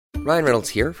Ryan Reynolds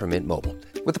here from Mint Mobile.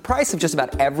 With the price of just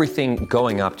about everything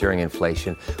going up during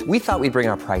inflation, we thought we'd bring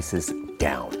our prices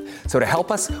down. So to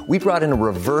help us, we brought in a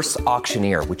reverse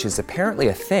auctioneer, which is apparently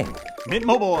a thing. Mint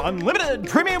Mobile Unlimited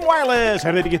Premium Wireless.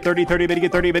 How to get 30, 30, bit to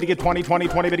get 30, bit to get 20, 20,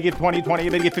 20, bit to get 20, 20,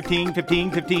 bit to get 15,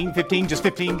 15, 15, 15, just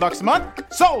 $15 a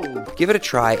month? Sold! Give it a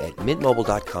try at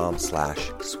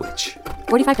mintmobile.com/switch.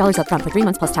 $45 up front for 3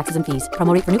 months plus taxes and fees.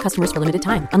 Promo rate for new customers for limited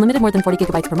time. Unlimited more than 40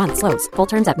 gigabytes per month. Slows full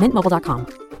terms at mintmobile.com.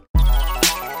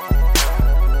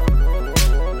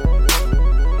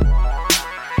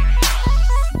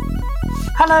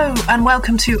 Hello and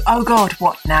welcome to Oh God,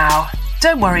 What Now?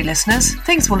 Don't worry listeners,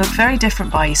 things will look very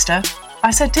different by Easter.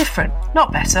 I said different,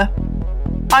 not better.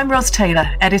 I'm Ros Taylor,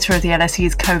 editor of the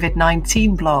LSE's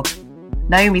COVID-19 blog.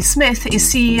 Naomi Smith is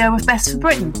CEO of Best for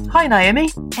Britain. Hi Naomi.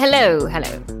 Hello.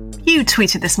 You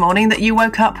tweeted this morning that you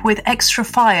woke up with extra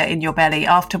fire in your belly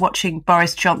after watching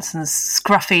Boris Johnson's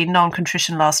scruffy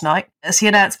non-contrition last night, as he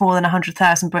announced more than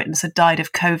 100,000 Britons had died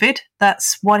of COVID.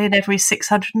 That's 1 in every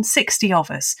 660 of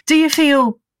us. Do you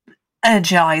feel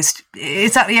energised?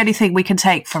 Is that the only thing we can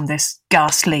take from this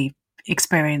ghastly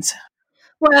experience?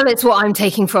 Well, it's what I'm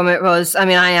taking from it, Ros. I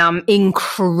mean, I am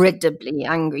incredibly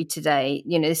angry today.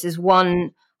 You know, this is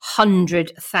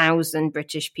 100,000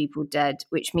 British people dead,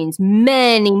 which means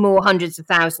many more hundreds of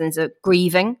thousands are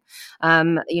grieving.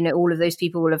 All of those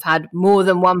people will have had more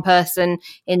than one person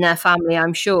in their family,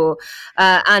 I'm sure.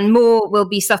 And more will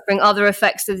be suffering other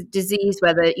effects of the disease,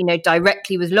 whether,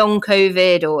 directly with long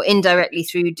COVID or indirectly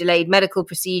through delayed medical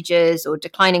procedures or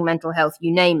declining mental health,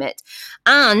 you name it.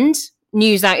 And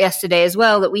news out yesterday as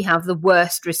well that we have the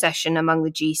worst recession among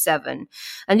the G7.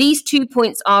 And these 2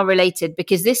 points are related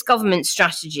because this government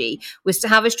strategy was to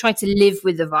have us try to live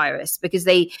with the virus, because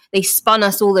they spun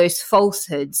us all those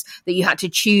falsehoods that you had to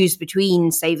choose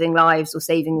between saving lives or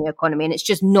saving the economy. And it's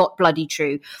just not bloody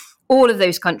true. All of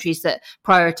those countries that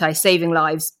prioritize saving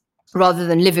lives rather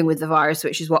than living with the virus,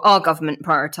 which is what our government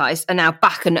prioritised, are now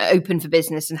back and open for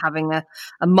business and having a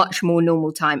much more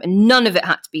normal time. And none of it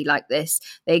had to be like this.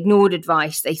 They ignored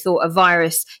advice. They thought a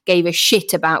virus gave a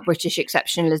shit about British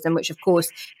exceptionalism, which of course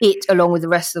it, along with the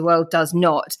rest of the world, does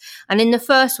not. And in the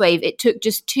first wave, it took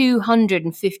just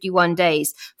 251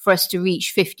 days for us to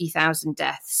reach 50,000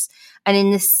 deaths. And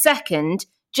in the second,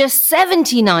 just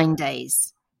 79 days.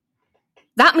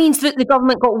 That means that the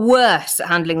government got worse at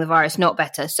handling the virus, not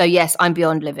better. So yes, I'm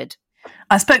beyond livid.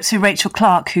 I spoke to Rachel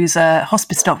Clark, who's a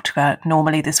hospice doctor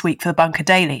normally this week for the Bunker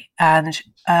Daily, and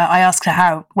I asked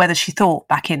her whether she thought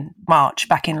back in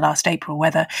last April,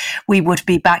 whether we would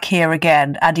be back here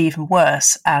again and even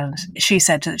worse. And she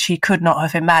said that she could never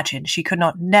have imagined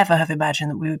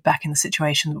that we were back in the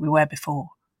situation that we were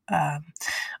before,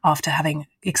 after having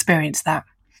experienced that.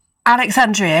 Alex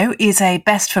Andreou is a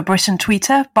Best for Britain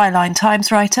tweeter, Byline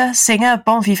Times writer, singer,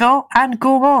 bon vivant and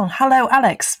gourmand. Hello,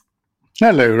 Alex.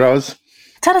 Hello, Ros.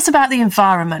 Tell us about the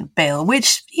Environment Bill,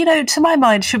 which, to my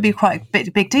mind, should be quite a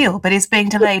big deal, but is being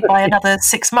delayed by another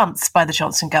 6 months by the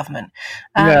Johnson government.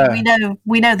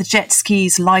 We know the jet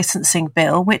skis licensing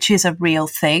bill, which is a real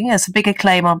thing, has a bigger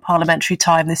claim on parliamentary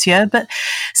time this year. But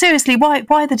seriously,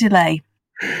 why the delay?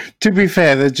 To be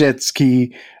fair, the jet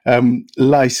ski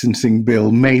licensing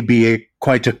bill may be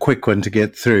quite a quick one to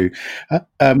get through.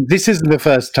 This isn't the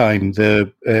first time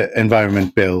the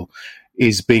Environment Bill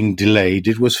is being delayed.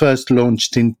 It was first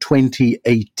launched in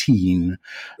 2018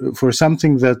 for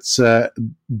something that's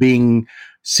being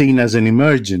seen as an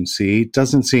emergency. It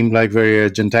doesn't seem like very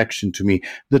urgent action to me.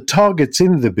 The targets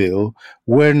in the bill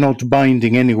were not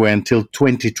binding anywhere until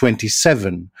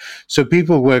 2027. So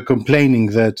people were complaining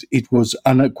that it was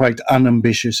quite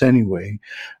unambitious anyway.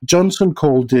 Johnson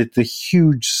called it the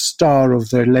huge star of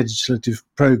their legislative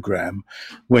programme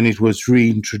when it was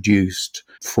reintroduced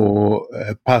for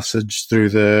passage through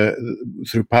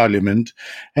Parliament.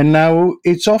 And now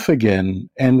it's off again,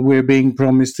 and we're being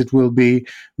promised it will be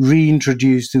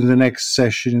reintroduced in the next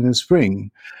session in the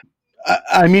spring.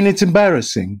 I mean, it's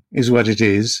embarrassing, is what it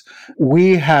is.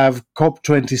 We have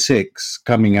COP26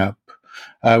 coming up,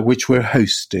 which we're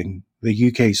hosting. The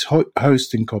UK's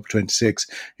hosting COP26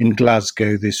 in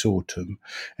Glasgow this autumn.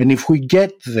 And if we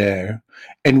get there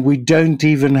and we don't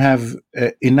even have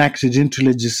enacted into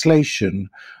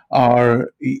legislation our,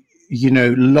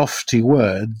 lofty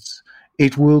words,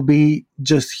 it will be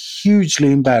just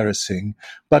hugely embarrassing,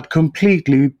 but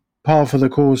completely par for the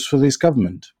course for this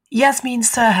government. Yasmin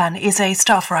Serhan is a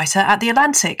staff writer at The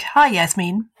Atlantic. Hi,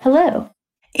 Yasmin. Hello.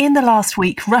 In the last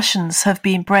week, Russians have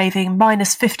been braving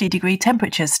minus 50-degree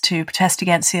temperatures to protest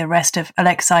against the arrest of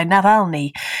Alexei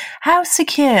Navalny. How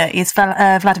secure is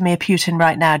Vladimir Putin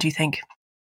right now, do you think?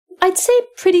 I'd say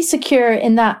pretty secure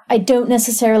in that I don't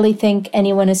necessarily think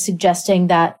anyone is suggesting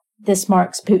that this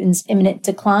marks Putin's imminent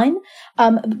decline.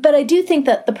 But I do think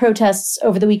that the protests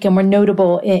over the weekend were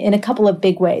notable in a couple of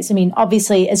big ways. I mean,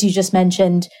 obviously, as you just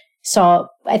mentioned, saw,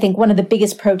 I think, one of the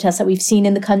biggest protests that we've seen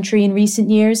in the country in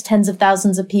recent years, tens of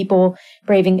thousands of people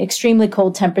braving extremely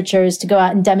cold temperatures to go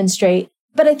out and demonstrate.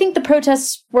 But I think the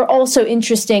protests were also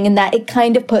interesting in that it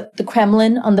kind of put the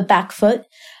Kremlin on the back foot.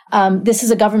 This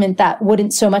is a government that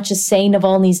wouldn't so much as say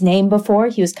Navalny's name before.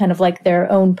 He was kind of like their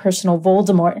own personal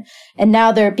Voldemort. And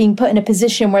now they're being put in a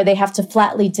position where they have to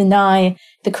flatly deny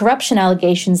the corruption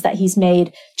allegations that he's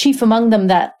made. Chief among them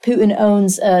that Putin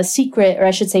owns a secret, or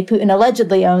I should say Putin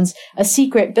allegedly owns a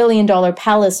secret $1 billion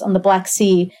palace on the Black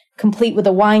Sea, complete with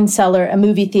a wine cellar, a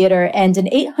movie theater, and an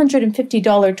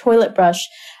 $850 toilet brush.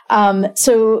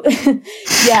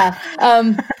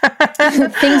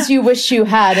 Things you wish you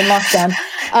had in lockdown.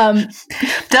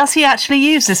 Does he actually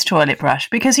use this toilet brush?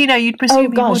 Because, you'd presume. Oh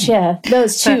gosh, yeah. No,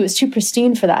 it's too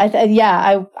pristine for that.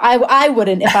 I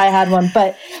wouldn't if I had one.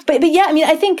 But yeah, I mean,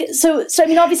 I think so. I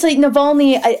mean, obviously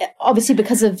Navalny, obviously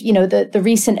because of the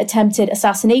recent attempted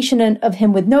assassination of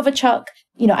him with Novichok.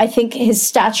 I think his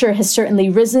stature has certainly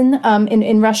risen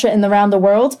in Russia and around the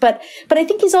world, but I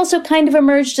think he's also kind of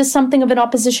emerged as something of an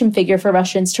opposition figure for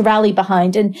Russians to rally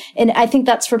behind, and I think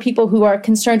that's for people who are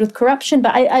concerned with corruption,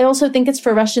 but I also think it's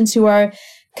for Russians who are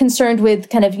concerned with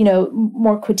kind of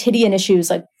more quotidian issues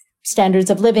like standards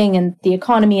of living and the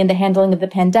economy and the handling of the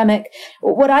pandemic.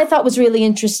 What I thought was really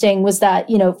interesting was that,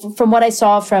 from what I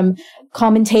saw from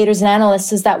commentators and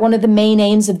analysts, is that one of the main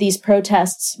aims of these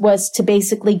protests was to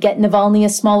basically get Navalny a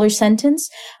smaller sentence.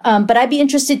 But I'd be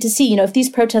interested to see, if these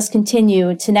protests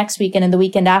continue to next weekend and the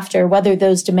weekend after, whether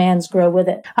those demands grow with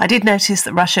it. I did notice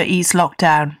that Russia eased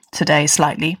lockdown today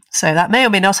slightly. So that may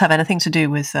or may not have anything to do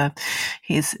with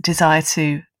his desire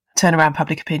to turn around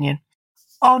public opinion.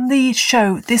 On the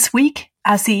show this week,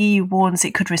 as the EU warns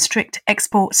it could restrict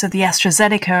exports of the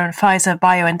AstraZeneca and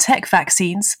Pfizer-BioNTech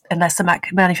vaccines unless the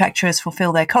manufacturers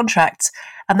fulfill their contracts,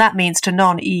 and that means to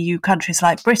non-EU countries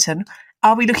like Britain,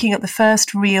 are we looking at the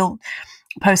first real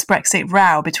post-Brexit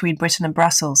row between Britain and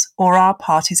Brussels, or are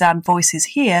partisan voices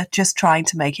here just trying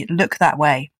to make it look that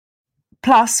way?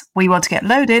 Plus, we want to get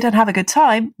loaded and have a good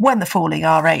time when the falling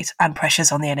R rate and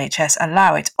pressures on the NHS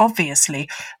allow it, obviously.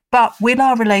 But will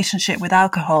our relationship with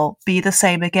alcohol be the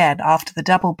same again after the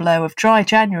double blow of dry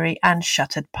January and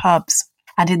shuttered pubs?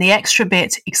 And in the extra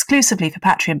bit, exclusively for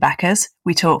Patreon backers,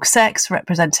 we talk sex,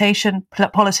 representation,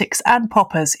 politics and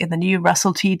poppers in the new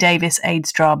Russell T Davies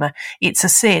AIDS drama, It's a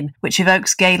Sin, which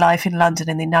evokes gay life in London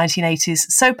in the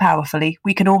 1980s so powerfully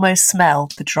we can almost smell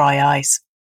the dry ice.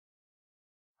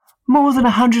 More than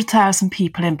 100,000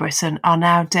 people in Britain are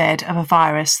now dead of a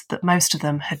virus that most of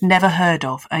them had never heard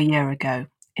of a year ago.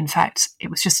 In fact, it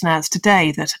was just announced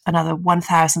today that another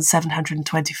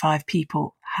 1,725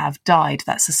 people have died.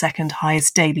 That's the second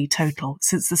highest daily total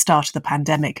since the start of the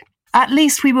pandemic. At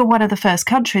least we were one of the first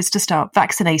countries to start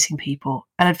vaccinating people,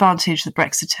 an advantage that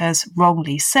Brexiters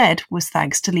wrongly said was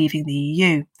thanks to leaving the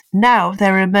EU. Now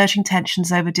there are emerging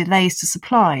tensions over delays to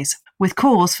supplies, with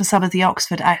calls for some of the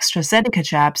Oxford AstraZeneca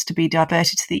jabs to be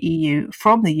diverted to the EU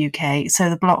from the UK so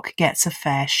the bloc gets a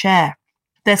fair share.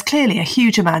 There's clearly a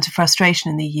huge amount of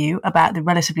frustration in the EU about the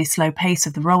relatively slow pace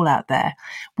of the rollout there.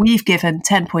 We've given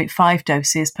 10.5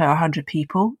 doses per 100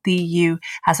 people. The EU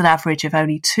has an average of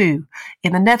only 2.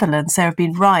 In the Netherlands, there have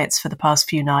been riots for the past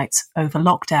few nights over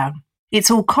lockdown. It's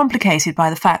all complicated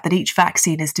by the fact that each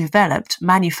vaccine is developed,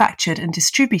 manufactured and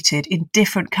distributed in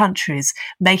different countries,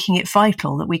 making it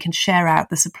vital that we can share out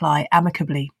the supply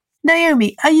amicably.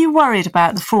 Naomi, are you worried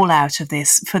about the fallout of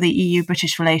this for the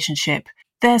EU-British relationship?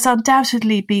 There's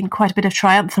undoubtedly been quite a bit of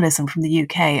triumphalism from the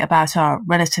UK about our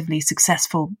relatively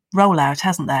successful rollout,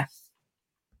 hasn't there?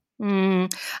 I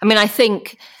mean, I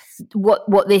think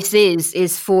what this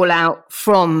is fallout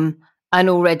from an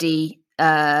already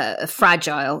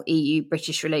fragile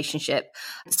EU-British relationship.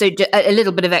 So a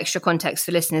little bit of extra context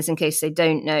for listeners in case they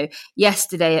don't know.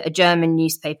 Yesterday, a German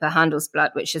newspaper,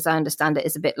 Handelsblatt, which as I understand it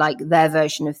is a bit like their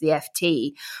version of the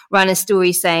FT, ran a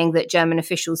story saying that German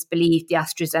officials believe the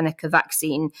AstraZeneca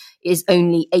vaccine is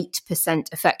only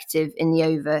 8% effective in the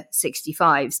over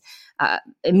 65s.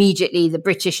 Immediately, the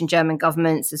British and German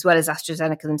governments, as well as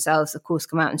AstraZeneca themselves, of course,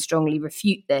 come out and strongly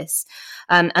refute this.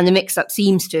 And the mix-up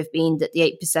seems to have been that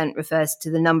the 8% refers to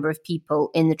the number of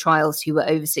people in the trials who were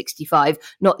over 65,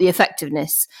 not the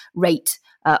effectiveness rate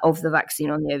of the vaccine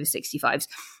on the over 65s.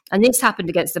 And this happened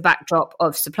against the backdrop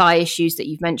of supply issues that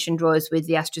you've mentioned, Roz, with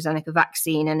the AstraZeneca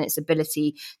vaccine and its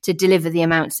ability to deliver the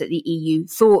amounts that the EU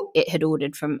thought it had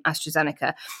ordered from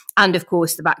AstraZeneca. And of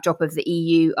course, the backdrop of the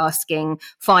EU asking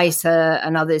Pfizer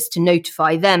and others to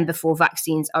notify them before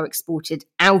vaccines are exported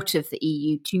out of the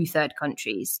EU to third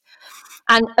countries.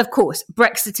 And of course,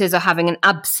 Brexiters are having an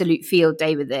absolute field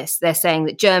day with this. They're saying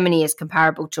that Germany is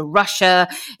comparable to Russia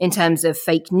in terms of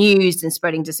fake news and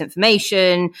spreading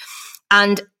disinformation.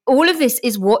 And all of this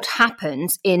is what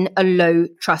happens in a low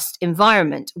trust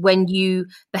environment when you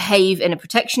behave in a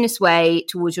protectionist way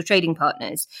towards your trading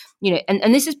partners.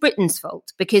 And this is Britain's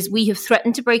fault because we have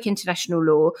threatened to break international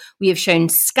law. We have shown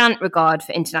scant regard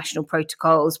for international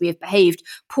protocols. We have behaved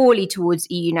poorly towards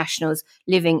EU nationals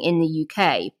living in the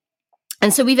UK.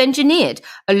 And so we've engineered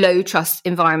a low trust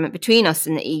environment between us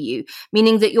and the EU,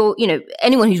 meaning that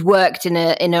anyone who's worked in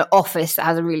an office that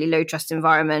has a really low trust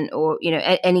environment or,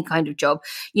 any kind of job,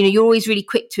 you're always really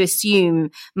quick to assume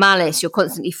malice. You're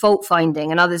constantly fault finding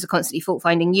and others are constantly fault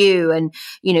finding you and,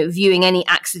 viewing any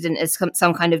accident as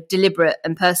some kind of deliberate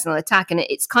and personal attack. And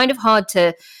it's kind of hard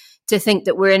to think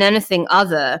that we're in anything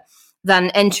other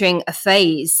than entering a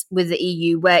phase with the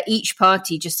EU where each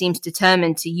party just seems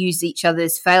determined to use each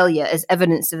other's failure as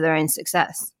evidence of their own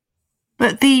success.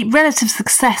 But the relative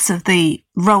success of the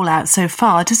rollout so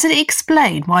far, does it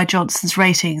explain why Johnson's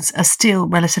ratings are still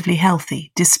relatively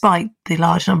healthy, despite the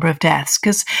large number of deaths?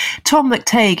 Because Tom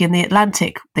McTague in The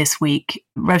Atlantic this week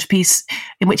wrote a piece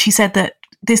in which he said that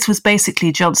this was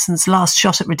basically Johnson's last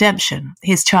shot at redemption,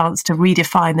 his chance to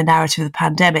redefine the narrative of the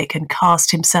pandemic and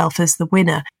cast himself as the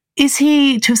winner. Is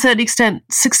he, to a certain extent,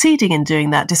 succeeding in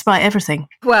doing that despite everything?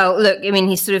 Well, look,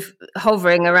 he's sort of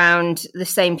hovering around the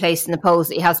same place in the polls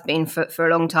that he has been for a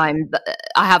long time. But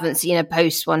I haven't seen a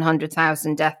post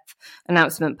 100,000 death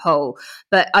announcement poll.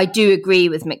 But I do agree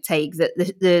with McTague that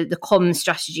the common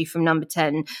strategy from Number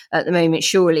 10 at the moment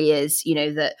surely is,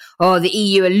 that, the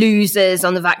EU are losers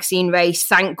on the vaccine race.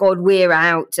 Thank God we're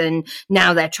out. And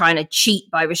now they're trying to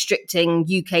cheat by restricting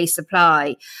UK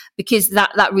supply, because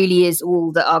that really is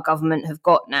all that our government have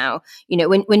got now.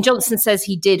 When Johnson says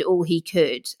he did all he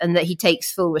could and that he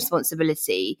takes full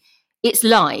responsibility, it's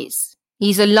lies.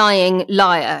 He's a lying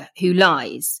liar who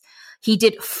lies. He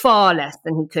did far less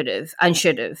than he could have and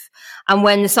should have. And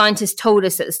when the scientists told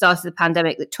us at the start of the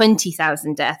pandemic that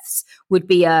 20,000 deaths would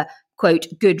be a, quote,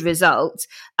 good result,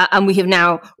 and we have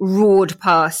now roared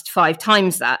past 5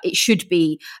 times that, it should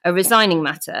be a resigning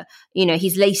matter.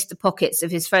 He's laced the pockets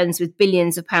of his friends with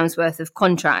billions of pounds worth of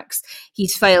contracts.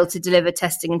 He's failed to deliver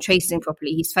testing and tracing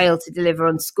properly. He's failed to deliver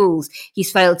on schools.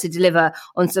 He's failed to deliver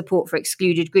on support for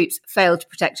excluded groups, failed to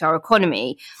protect our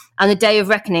economy. And the day of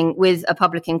reckoning with a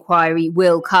public inquiry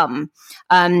will come.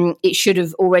 It should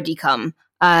have already come.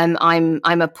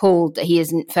 I'm appalled that he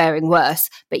isn't faring worse.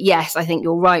 But yes, I think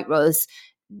you're right, Roz.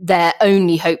 Their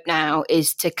only hope now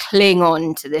is to cling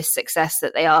on to this success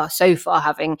that they are so far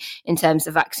having in terms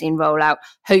of vaccine rollout.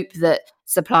 Hope that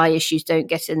supply issues don't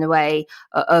get in the way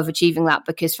of achieving that,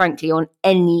 because frankly, on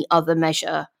any other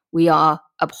measure, we are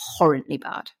abhorrently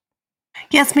bad.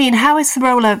 Yasmeen, how is the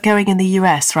rollout going in the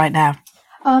US right now?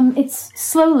 It's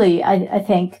slowly, I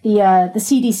think. The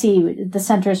CDC, the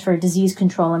Centers for Disease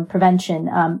Control and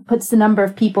Prevention, puts the number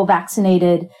of people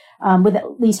vaccinated with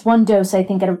at least one dose, I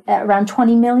think, at around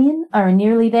 20 million, or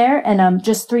nearly there, and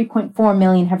just 3.4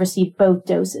 million have received both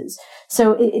doses.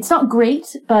 So it's not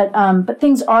great, but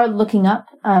things are looking up.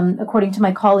 According to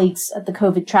my colleagues at the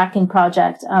COVID Tracking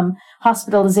Project,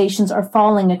 hospitalizations are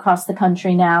falling across the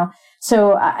country now.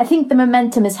 So I think the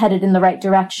momentum is headed in the right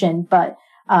direction, but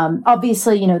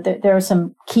obviously, there are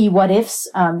some key what ifs.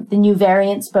 The new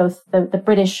variants, both the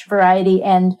British variety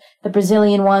and the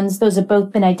Brazilian ones, those have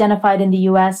both been identified in the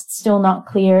US. It's still not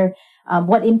clear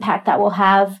what impact that will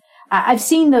have. I've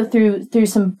seen, though, through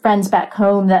some friends back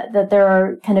home that there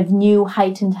are kind of new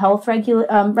heightened health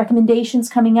recommendations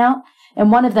coming out. And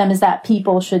one of them is that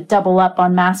people should double up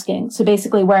on masking. So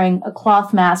basically wearing a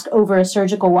cloth mask over a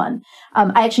surgical one.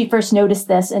 I actually first noticed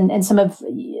this, and some of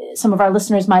our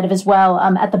listeners might have as well.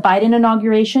 At the Biden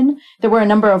inauguration, there were a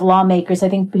number of lawmakers, I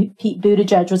think Pete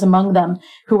Buttigieg was among them,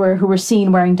 who were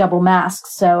seen wearing double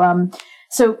masks.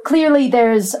 So clearly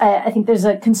I think there's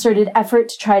a concerted effort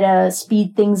to try to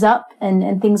speed things up,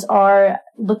 and things are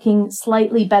looking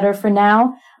slightly better for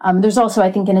now. There's also,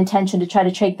 I think, an intention to try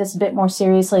to take this a bit more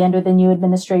seriously under the new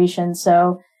administration.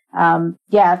 So,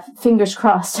 fingers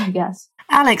crossed, I guess.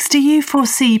 Alex, do you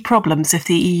foresee problems if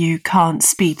the EU can't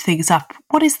speed things up?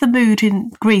 What is the mood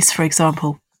in Greece, for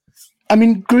example?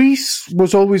 Greece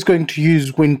was always going to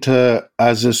use winter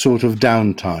as a sort of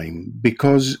downtime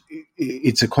because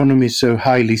its economy is so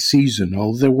highly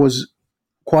seasonal. There was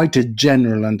quite a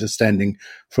general understanding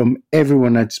from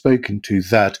everyone I'd spoken to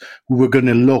that we were going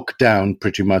to lock down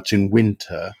pretty much in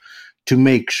winter to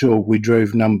make sure we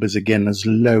drove numbers again as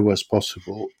low as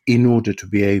possible in order to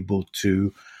be able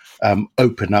to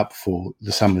open up for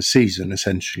the summer season,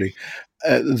 essentially.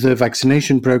 The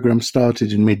vaccination program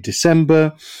started in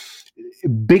mid-December.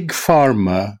 Big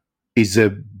Pharma is a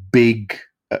big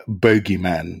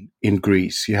bogeyman in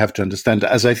Greece. You have to understand,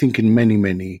 as I think in many,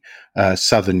 many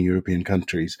southern European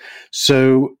countries.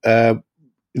 So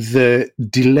the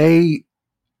delay,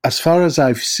 as far as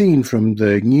I've seen from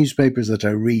the newspapers that I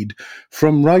read,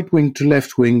 from right-wing to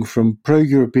left-wing, from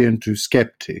pro-European to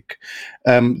skeptic,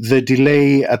 the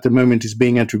delay at the moment is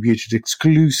being attributed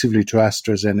exclusively to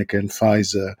AstraZeneca and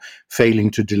Pfizer failing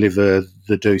to deliver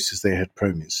the doses they had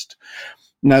promised.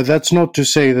 Now, that's not to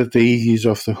say that the EU is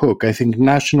off the hook. I think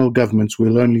national governments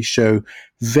will only show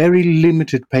very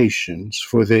limited patience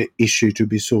for the issue to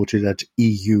be sorted at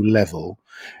EU level,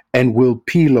 and will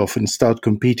peel off and start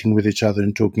competing with each other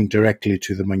and talking directly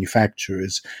to the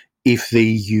manufacturers if the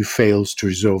EU fails to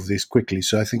resolve this quickly.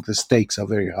 So I think the stakes are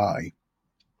very high.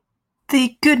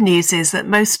 The good news is that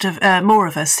more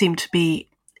of us seem to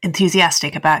be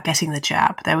enthusiastic about getting the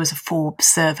jab. There was a Forbes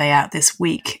survey out this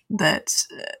week that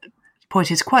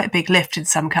pointed to quite a big lift in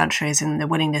some countries in the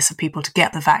willingness of people to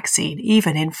get the vaccine,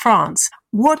 even in France.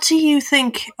 What do you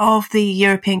think of the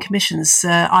European Commission's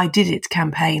I Did It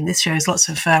campaign? This shows lots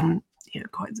of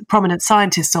quite prominent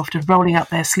scientists often rolling up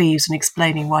their sleeves and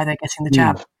explaining why they're getting the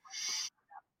jab.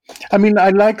 I mean, I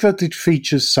like that it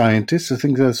features scientists. I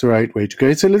think that's the right way to go.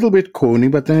 It's a little bit corny,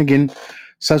 but then again,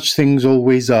 such things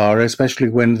always are, especially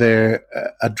when they're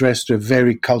addressed to a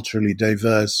very culturally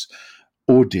diverse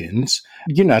audience.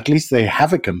 At least they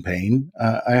have a campaign.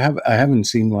 I haven't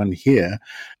seen one here.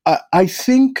 I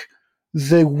think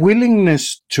the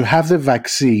willingness to have the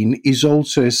vaccine is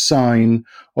also a sign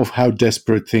of how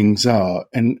desperate things are.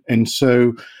 And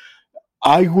so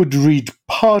I would read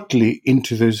partly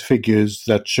into those figures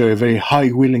that show a very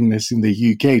high willingness in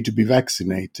the UK to be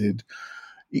vaccinated.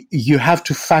 You have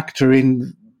to factor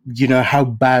in how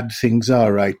bad things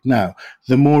are right now.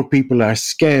 The more people are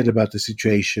scared about the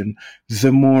situation,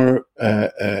 the more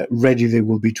ready they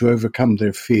will be to overcome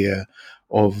their fear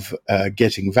of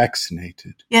getting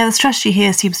vaccinated. Yeah, the strategy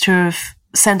here seems to have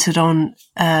centred on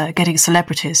getting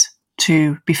celebrities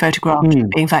to be photographed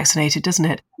being vaccinated, doesn't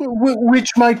it? Which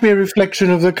might be a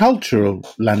reflection of the cultural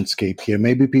landscape here.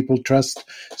 Maybe people trust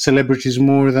celebrities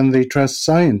more than they trust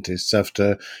scientists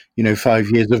after, 5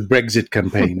 years of Brexit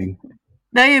campaigning.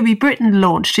 Naomi, Britain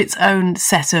launched its own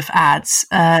set of ads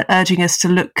urging us to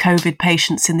look COVID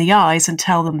patients in the eyes and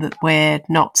tell them that we're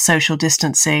not social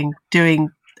distancing, doing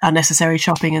unnecessary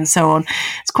shopping and so on.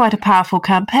 It's quite a powerful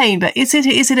campaign, but is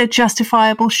it a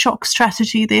justifiable shock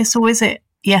strategy, this, or is it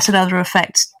yet another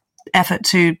effort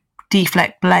to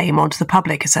deflect blame onto the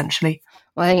public, essentially?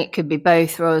 Well, I think it could be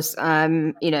both, Ros.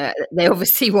 They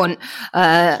obviously want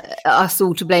us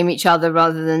all to blame each other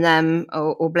rather than them,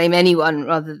 or blame anyone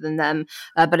rather than them.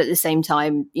 But at the same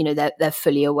time, they're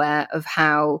fully aware of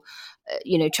how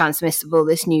transmissible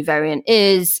this new variant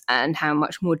is and how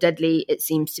much more deadly it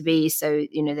seems to be. So,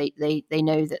 they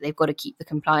know that they've got to keep the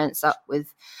compliance up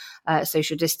with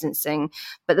social distancing.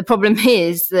 But the problem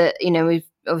is that, we've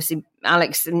obviously,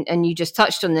 Alex, and you just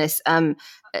touched on this,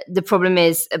 the problem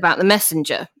is about the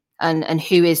messenger and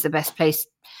who is the best placed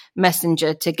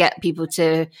messenger to get people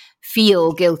to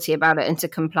feel guilty about it and to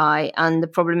comply. And the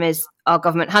problem is our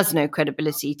government has no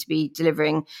credibility to be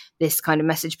delivering this kind of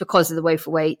message because of the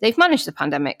woeful way they've managed the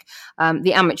pandemic,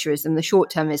 the amateurism, the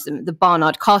short-termism, the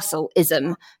Barnard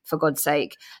Castle-ism, for God's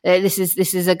sake. This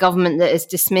is a government that is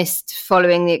dismissed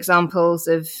following the examples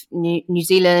of New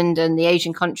Zealand and the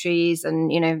Asian countries,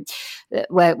 and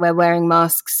where wearing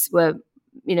masks were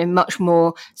much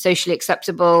more socially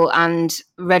acceptable and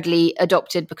readily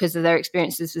adopted because of their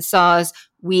experiences with SARS.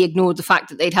 We ignored the fact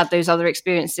that they'd had those other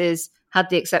experiences, had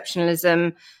the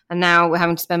exceptionalism, and now we're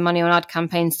having to spend money on ad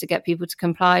campaigns to get people to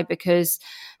comply because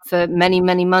for many,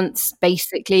 many months,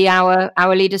 basically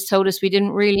our leaders told us we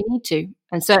didn't really need to,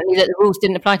 and certainly that the rules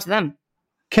didn't apply to them.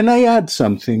 Can I add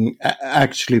something,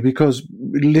 actually? Because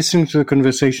listening to the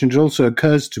conversation, it also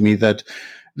occurs to me that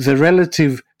the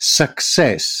relative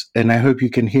success, and I hope you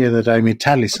can hear that I'm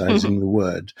italicizing the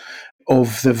word,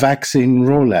 of the vaccine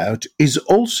rollout is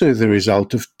also the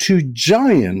result of two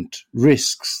giant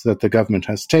risks that the government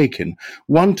has taken.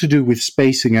 One to do with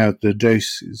spacing out the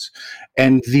doses,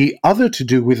 and the other to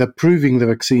do with approving the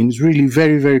vaccines really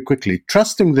very, very quickly,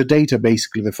 trusting the data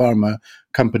basically the pharma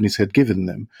companies had given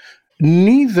them,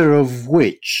 neither of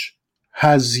which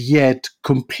has yet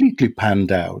completely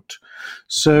panned out.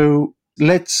 So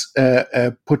let's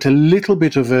put a little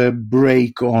bit of a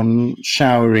break on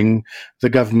showering the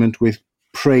government with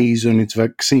praise on its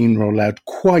vaccine rollout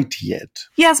quite yet.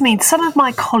 Yasmin, some of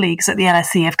my colleagues at the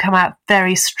LSE have come out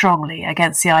very strongly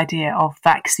against the idea of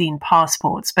vaccine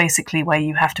passports, basically where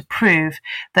you have to prove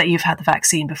that you've had the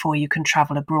vaccine before you can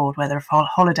travel abroad, whether for a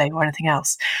holiday or anything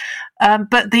else.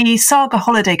 But the Saga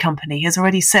Holiday Company has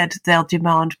already said they'll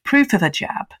demand proof of a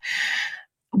jab.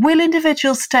 Will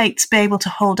individual states be able to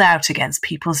hold out against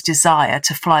people's desire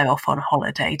to fly off on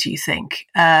holiday, do you think,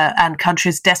 and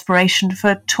countries' desperation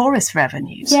for tourist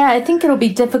revenues? Yeah, I think it'll be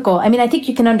difficult. I mean, I think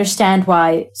you can understand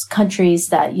why countries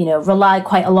that, rely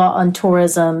quite a lot on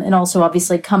tourism, and also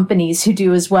obviously companies who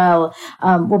do as well,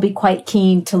 will be quite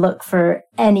keen to look for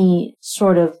any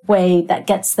sort of way that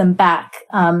gets them back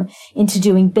into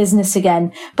doing business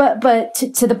again. But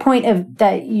to the point of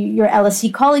that your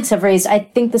LSE colleagues have raised, I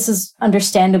think this is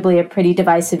understandably a pretty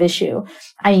divisive issue.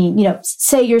 I mean,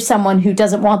 say you're someone who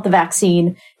doesn't want the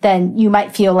vaccine, then you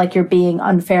might feel like you're being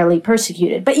unfairly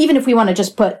persecuted. But even if we want to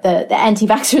just put the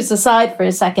anti-vaxxers aside for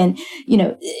a second,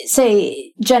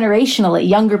 say generationally,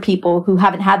 younger people who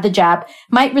haven't had the jab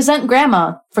might resent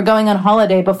grandma for going on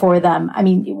holiday before them. I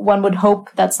mean, one would hope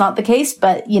that's not the case,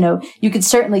 but, you could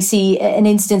certainly see an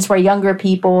instance where younger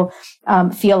people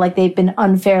feel like they've been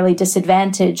unfairly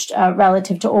disadvantaged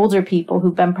relative to older people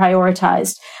who've been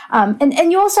prioritized.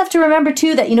 And you also have to remember,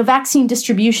 too, that, vaccine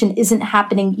distribution isn't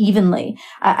happening evenly.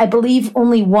 I believe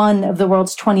only one of the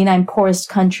world's 29 poorest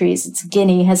countries, it's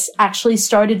Guinea, has actually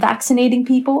started vaccinating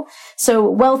people. So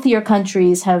wealthier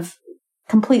countries have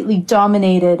completely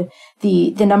dominated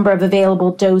the number of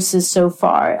available doses so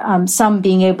far, some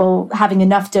having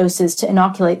enough doses to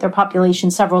inoculate their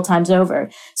population several times over.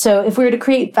 So if we were to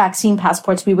create vaccine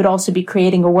passports, we would also be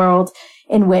creating a world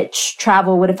in which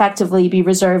travel would effectively be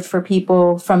reserved for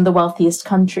people from the wealthiest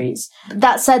countries.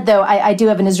 That said, though, I do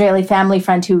have an Israeli family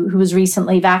friend who was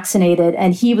recently vaccinated,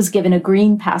 and he was given a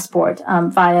green passport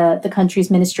via the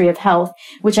country's Ministry of Health,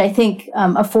 which I think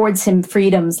affords him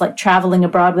freedoms like traveling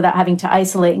abroad without having to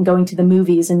isolate and going to the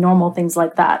movies and normal things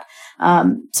like that.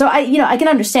 So I can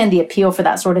understand the appeal for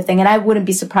that sort of thing. And I wouldn't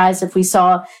be surprised if we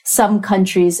saw some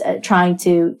countries trying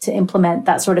to implement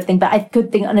that sort of thing. But I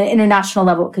could think on an international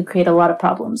level, it could create a lot of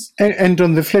problems. And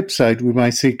on the flip side, we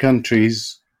might see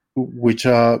countries which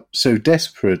are so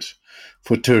desperate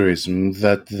for tourism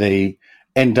that they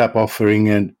end up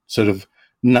offering a sort of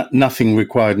nothing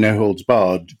required, no holds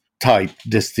barred type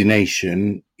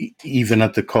destination, even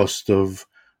at the cost of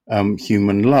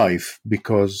human life,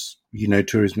 because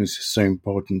tourism is so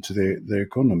important to their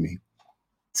economy.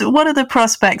 So what are the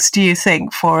prospects, do you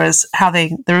think, for us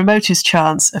having the remotest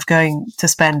chance of going to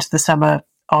spend the summer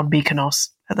on Mykonos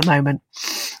at the moment?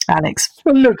 Alex?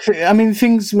 Well, look, I mean,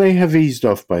 things may have eased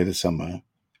off by the summer.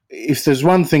 If there's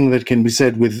one thing that can be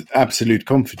said with absolute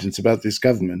confidence about this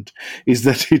government, is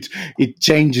that it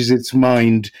changes its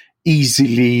mind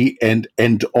easily and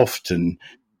often.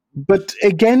 But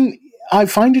again, I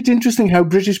find it interesting how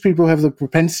British people have the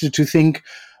propensity to think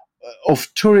of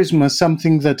tourism as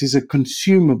something that is a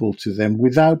consumable to them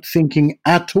without thinking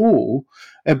at all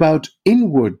about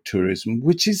inward tourism,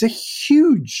 which is a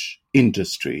huge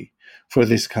industry for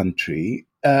this country,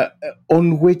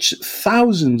 on which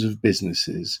thousands of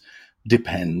businesses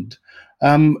depend,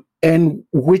 and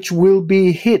which will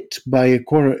be hit by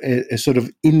a sort of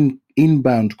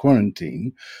inbound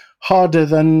quarantine harder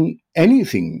than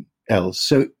anything else.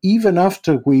 So even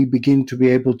after we begin to be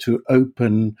able to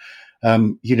open,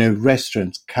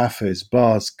 restaurants, cafes,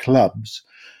 bars, clubs,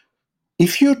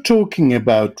 if you're talking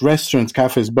about restaurants,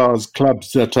 cafes, bars,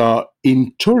 clubs that are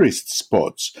in tourist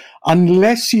spots,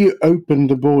 unless you open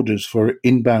the borders for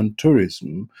inbound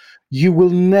tourism, you will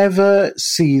never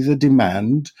see the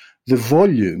demand, the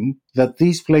volume that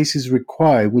these places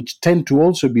require, which tend to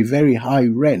also be very high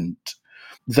rent,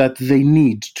 that they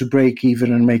need to break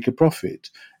even and make a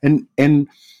profit. And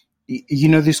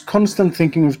this constant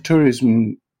thinking of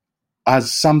tourism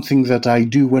as something that I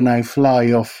do when I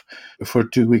fly off for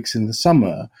 2 weeks in the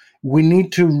summer, we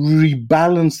need to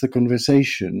rebalance the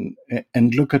conversation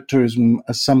and look at tourism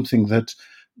as something that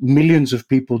millions of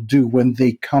people do when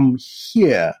they come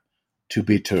here to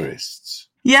be tourists.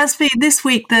 Yasmin, this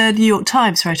week the New York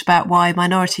Times wrote about why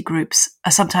minority groups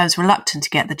are sometimes reluctant to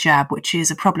get the jab, which is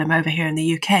a problem over here in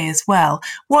the UK as well.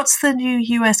 What's the new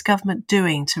US government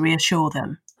doing to reassure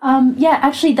them? Yeah,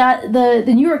 actually, that the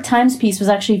New York Times piece was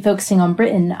actually focusing on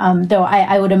Britain. Though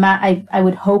I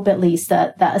would hope at least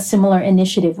that a similar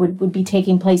initiative would be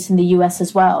taking place in the US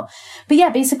as well. But yeah,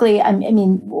 basically, I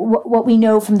mean, what we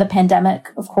know from the pandemic,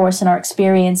 of course, in our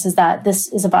experience, is that this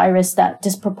is a virus that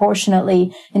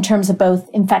disproportionately, in terms of both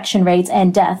infection rates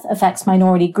and death, affects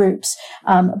minority groups.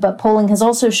 But polling has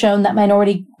also shown that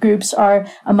minority groups are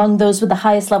among those with the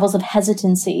highest levels of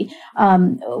hesitancy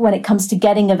when it comes to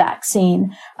getting a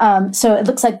vaccine. So it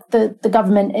looks like the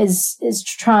government is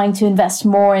trying to invest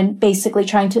more in basically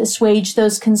trying to assuage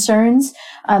those concerns,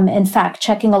 and fact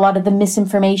checking a lot of the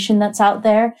misinformation that's out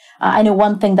there. I know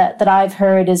one thing that I've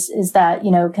heard is that,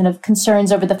 kind of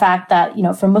concerns over the fact that,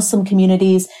 for Muslim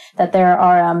communities, that there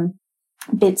are,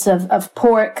 bits of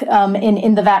pork,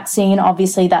 in the vaccine.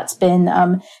 Obviously that's been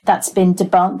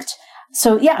debunked.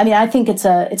 So yeah, I mean, I think it's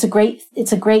a great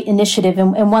initiative,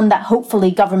 and one that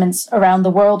hopefully governments around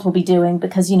the world will be doing,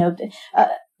 because,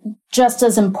 just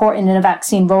as important in a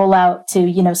vaccine rollout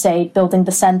to, say, building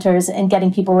the centers and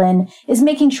getting people in is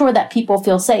making sure that people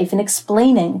feel safe and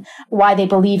explaining why they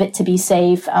believe it to be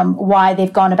safe, why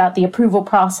they've gone about the approval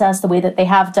process the way that they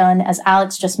have done, as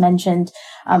Alex just mentioned.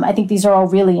 I think these are all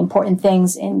really important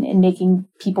things in making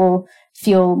people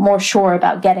feel more sure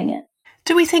about getting it.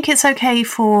 Do we think it's okay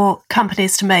for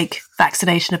companies to make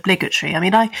vaccination obligatory? I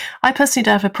mean, I personally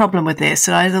don't have a problem with this.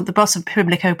 So the boss of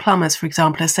Pimlico Plumbers, for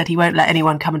example, has said he won't let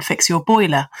anyone come and fix your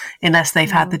boiler unless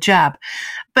they've had the jab.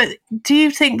 But do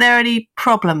you think there are any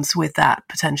problems with that,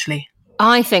 potentially?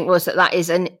 I think that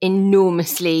is an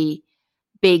enormously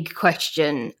big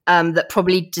question that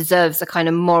probably deserves a kind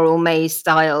of Moral Maze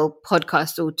style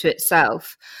podcast all to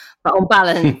itself. But on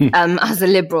balance, as a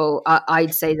liberal,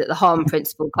 I'd say that the harm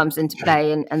principle comes into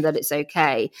play, and that it's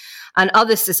okay. And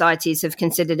other societies have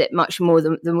considered it much more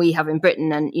than we have in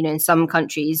Britain. And, in some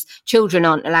countries, children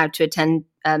aren't allowed to attend,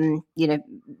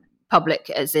 public,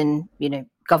 as in,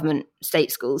 government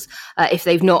state schools, if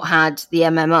they've not had the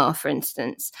MMR, for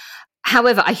instance.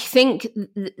 However, I think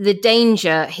the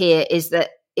danger here is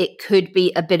that it could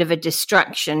be a bit of a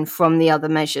distraction from the other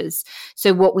measures.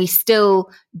 So what we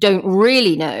still don't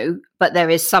really know, but there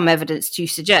is some evidence to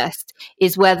suggest,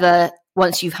 is whether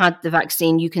once you've had the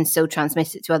vaccine, you can still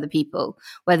transmit it to other people,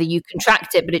 whether you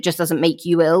contract it, but it just doesn't make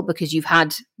you ill because you've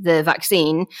had the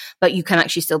vaccine, but you can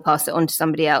actually still pass it on to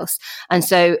somebody else. And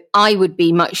so I would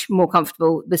be much more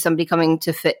comfortable with somebody coming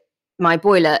to fit my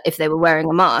boiler if they were wearing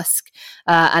a mask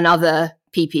and other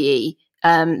PPE,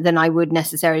 than I would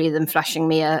necessarily them flashing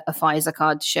me a Pfizer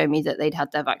card to show me that they'd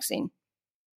had their vaccine.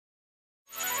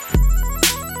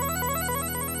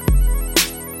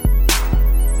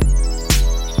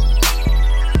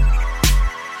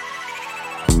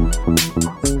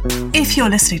 If you're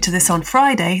listening to this on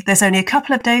Friday, there's only a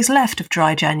couple of days left of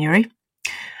dry January.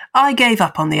 I gave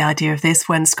up on the idea of this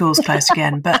when schools closed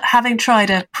again, but having tried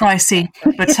a pricey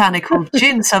botanical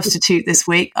gin substitute this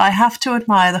week, I have to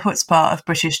admire the chutzpah of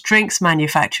British drinks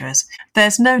manufacturers.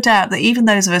 There's no doubt that even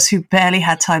those of us who barely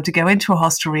had time to go into a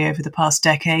hostelry over the past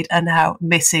decade are now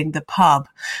missing the pub.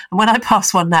 And when I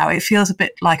pass one now, it feels a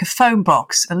bit like a phone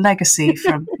box, a legacy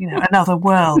from, another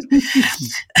world.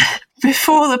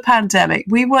 Before the pandemic,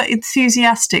 we were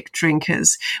enthusiastic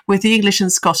drinkers, with the English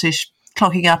and Scottish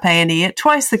clocking up A&E at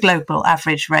twice the global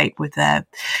average rate with their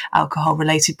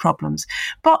alcohol-related problems.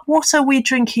 But what are we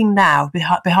drinking now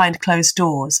behind closed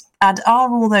doors? And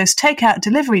are all those takeout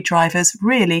delivery drivers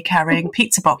really carrying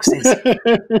pizza boxes?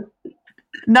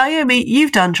 Naomi,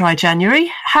 you've done dry January.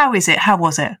 How is it? How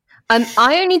was it?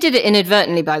 I only did it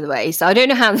inadvertently, by the way, so I don't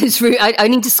know how this route. I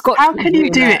need to scotch. How can you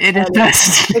do it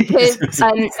inadvertently? Because, so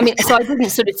I didn't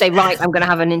sort of say, right, I'm going to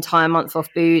have an entire month off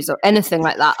booze or anything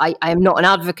like that. I am not an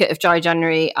advocate of dry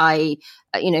January.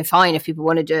 Fine if people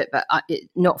want to do it, but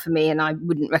not for me, and I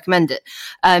wouldn't recommend it.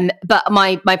 But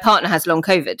my partner has long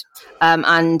COVID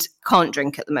and can't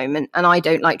drink at the moment, and I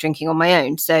don't like drinking on my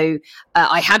own. So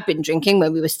I had been drinking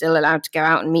when we were still allowed to go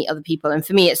out and meet other people, and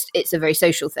for me, it's a very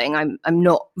social thing. I'm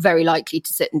not very likely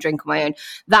to sit and drink on my own.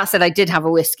 That said, I did have a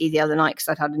whiskey the other night because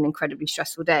I'd had an incredibly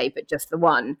stressful day, but just the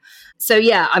one. So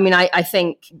yeah, I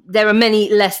think there are many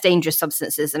less dangerous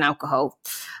substances than alcohol,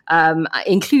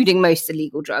 including most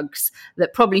illegal drugs,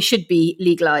 that probably should be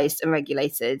legalized and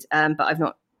regulated, but I've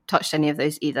not touched any of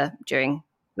those either during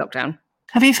lockdown.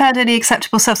 Have you found any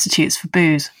acceptable substitutes for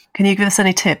booze? Can you give us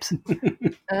any tips?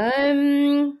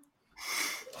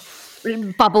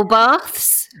 Bubble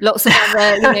baths, lots of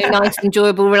other nice,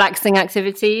 enjoyable, relaxing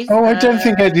activities. Oh, I don't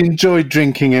think I'd enjoy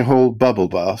drinking a whole bubble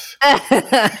bath.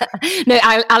 No,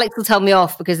 Alex will tell me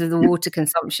off because of the water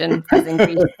consumption. Because in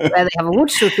Greece, where they have a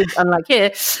water shortage, unlike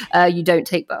here, you don't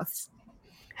take baths.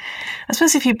 I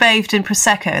suppose if you bathed in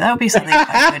Prosecco, that would be something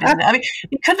quite good, isn't it? I mean,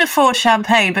 you couldn't afford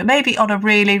champagne, but maybe on a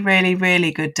really, really,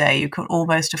 really good day, you could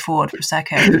almost afford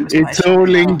Prosecco. It's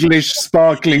all English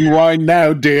sparkling wine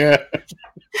now, dear.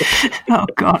 Oh,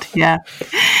 God, yeah.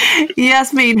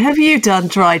 Yasmin, have you done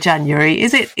dry January?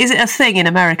 Is it a thing in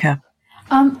America?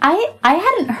 I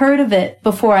hadn't heard of it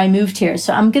before I moved here,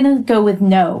 so I'm going to go with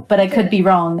no, but I could be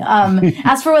wrong.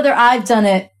 As for whether I've done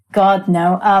it, God,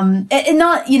 no.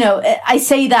 I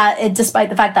say that despite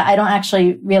the fact that I don't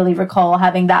actually really recall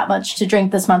having that much to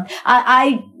drink this month.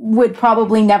 I would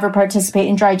probably never participate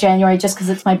in dry January just because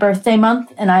it's my birthday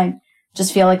month, and I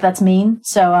just feel like that's mean.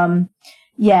 So,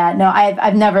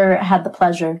 I've never had the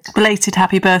pleasure. Belated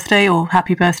happy birthday or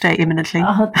happy birthday imminently.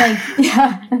 Oh,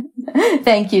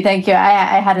 thank you.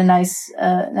 I had a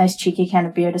nice cheeky can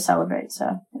of beer to celebrate,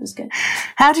 so it was good.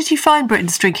 How did you find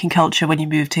Britain's drinking culture when you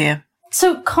moved here?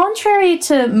 So contrary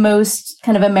to most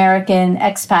kind of American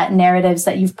expat narratives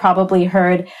that you've probably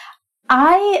heard,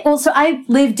 I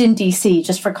lived in DC,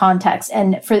 just for context.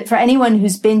 And for anyone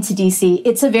who's been to DC,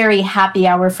 it's a very happy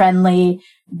hour friendly,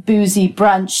 boozy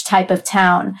brunch type of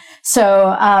town.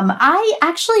 So, I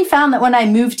actually found that when I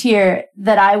moved here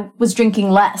that I was drinking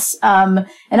less. And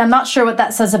I'm not sure what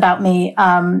that says about me.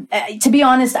 To be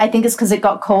honest, I think it's because it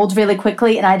got cold really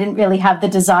quickly and I didn't really have the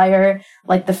desire,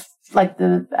 like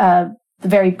the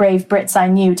very brave Brits I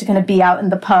knew, to kind of be out in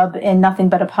the pub in nothing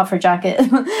but a puffer jacket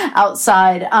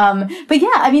outside. But yeah,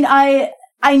 I mean,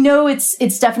 I know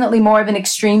it's definitely more of an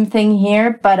extreme thing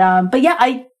here, but yeah,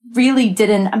 I really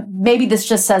didn't. Maybe this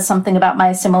just says something about my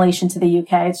assimilation to the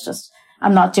UK. It's just,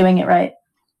 I'm not doing it right.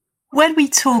 When we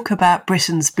talk about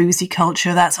Britain's boozy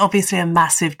culture, that's obviously a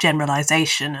massive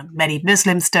generalisation. Many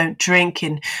Muslims don't drink.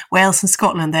 In Wales and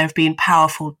Scotland, there have been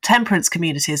powerful temperance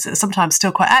communities that are sometimes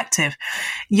still quite active.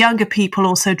 Younger people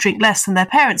also drink less than their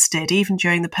parents did, even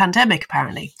during the pandemic,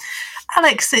 apparently.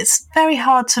 Alex, it's very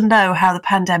hard to know how the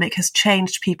pandemic has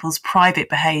changed people's private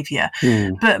behaviour,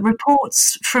 but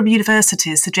reports from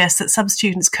universities suggest that some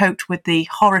students coped with the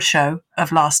horror show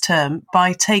of last term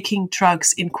by taking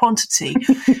drugs in quantity.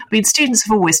 I mean, students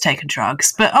have always taken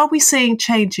drugs, but are we seeing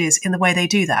changes in the way they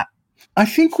do that? I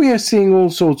think we are seeing all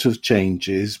sorts of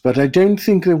changes, but I don't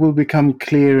think they will become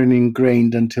clear and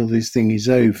ingrained until this thing is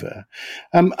over.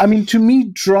 I mean, to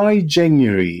me, dry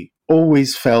January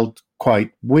always felt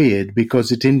quite weird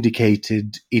because it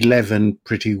indicated 11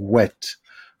 pretty wet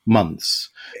months.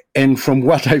 And from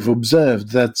what I've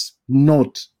observed, that's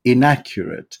not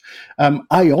inaccurate.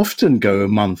 I often go a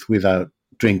month without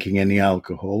drinking any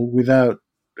alcohol without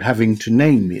having to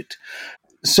name it.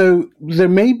 So there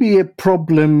may be a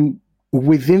problem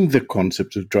within the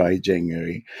concept of dry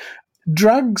January.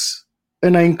 Drugs,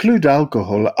 and I include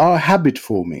alcohol, are habit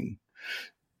forming.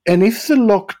 And if the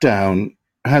lockdown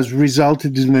has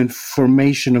resulted in the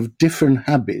formation of different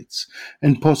habits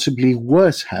and possibly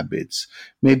worse habits,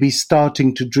 maybe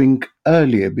starting to drink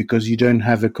earlier because you don't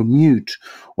have a commute,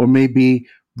 or maybe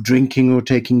drinking or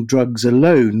taking drugs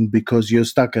alone because you're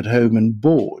stuck at home and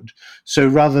bored. So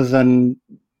rather than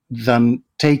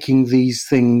taking these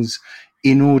things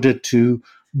in order to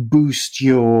boost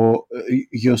your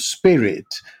spirit,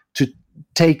 to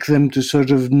take them to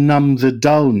sort of numb the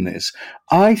dullness,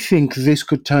 I think this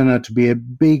could turn out to be a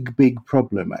big, big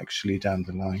problem actually down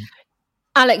the line.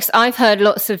 Alex, I've heard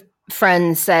lots of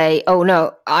friends say, oh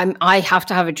no, I have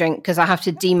to have a drink because I have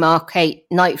to demarcate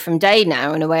night from day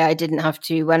now in a way I didn't have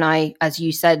to when I, as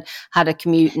you said, had a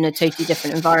commute in a totally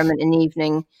different environment in the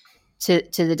evening to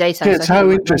the daytime. Yeah, it's how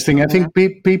interesting. I think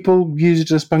people use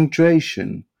it as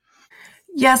punctuation.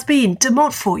 Yasmin, De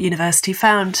Montfort University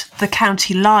found the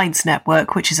County Lines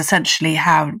network, which is essentially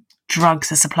how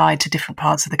drugs are supplied to different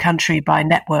parts of the country by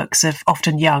networks of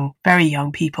often young, very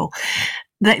young people,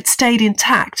 that it stayed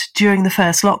intact during the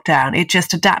first lockdown. It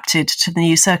just adapted to the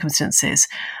new circumstances.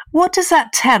 What does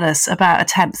that tell us about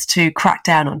attempts to crack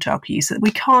down on drug use, that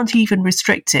we can't even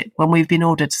restrict it when we've been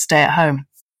ordered to stay at home?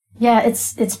 Yeah,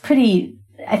 it's pretty,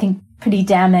 I think, pretty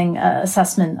damning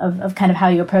assessment of kind of how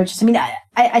you approach this. I mean,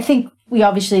 I think we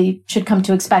obviously should come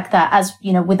to expect that, as,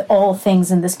 you know, with all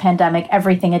things in this pandemic,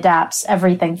 everything adapts,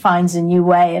 everything finds a new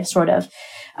way of sort of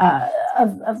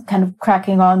kind of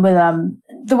cracking on with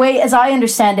the way, as I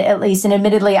understand it, at least, and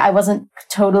admittedly, I wasn't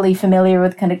totally familiar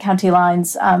with kind of County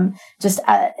Lines, just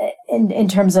in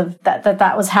terms of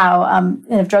that was how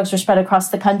drugs were spread across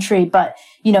the country. But,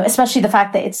 you know, especially the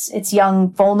fact that it's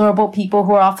young, vulnerable people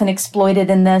who are often exploited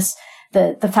in this.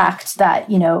 The fact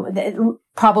that, you know,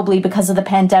 probably because of the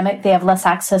pandemic, they have less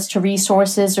access to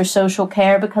resources or social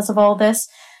care because of all this.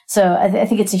 So I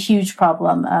think it's a huge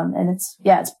problem. And it's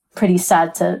pretty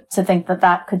sad to think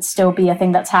that could still be a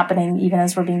thing that's happening, even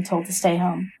as we're being told to stay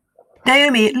home.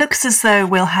 Naomi, it looks as though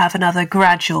we'll have another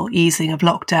gradual easing of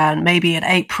lockdown. Maybe in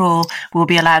April, we'll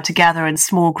be allowed to gather in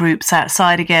small groups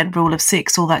outside again, rule of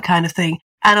 6, all that kind of thing.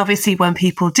 And obviously, when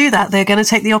people do that, they're going to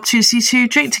take the opportunity to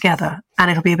drink together, and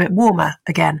it'll be a bit warmer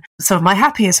again. Some of my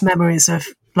happiest memories of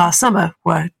last summer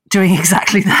were doing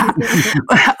exactly that.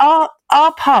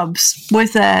 Are pubs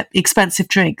with their expensive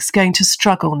drinks going to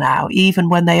struggle now, even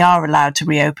when they are allowed to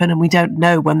reopen, and we don't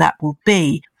know when that will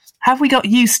be? Have we got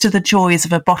used to the joys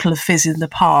of a bottle of fizz in the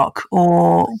park,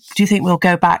 or do you think we'll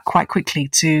go back quite quickly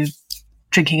to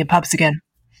drinking in pubs again?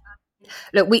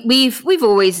 Look, we've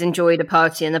always enjoyed a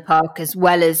party in the park as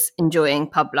well as enjoying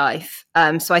pub life.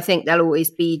 So I think there'll always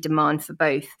be demand for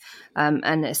both,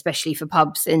 and especially for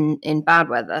pubs in bad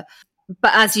weather.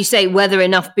 But as you say, whether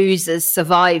enough boozers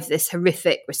survive this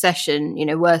horrific recession,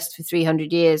 worst for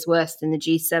 300 years, worse than the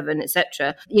G7,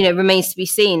 etc., remains to be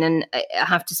seen. And I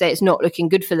have to say, it's not looking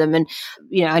good for them. And,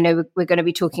 I know we're going to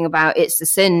be talking about It's a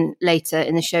Sin later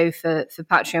in the show for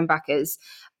Patreon backers.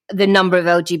 The number of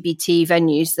LGBT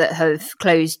venues that have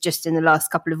closed just in the last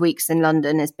couple of weeks in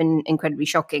London has been incredibly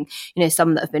shocking.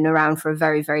 Some that have been around for a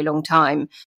very, very long time.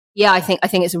 Yeah, I think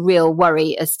it's a real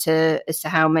worry as to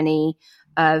how many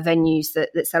venues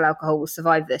that sell alcohol will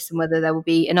survive this, and whether there will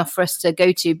be enough for us to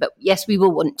go to. But yes, we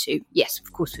will want to. Yes,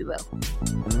 of course we will.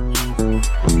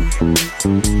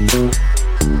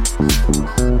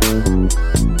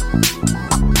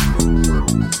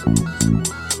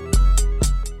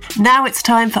 Now it's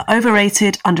time for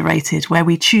Overrated, Underrated, where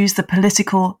we choose the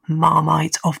political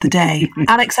Marmite of the day.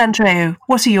 Alex Andreou,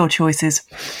 what are your choices?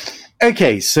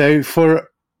 Okay, so for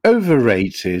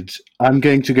overrated, I'm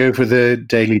going to go for the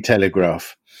Daily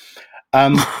Telegraph.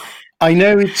 I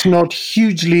know it's not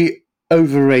hugely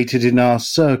overrated in our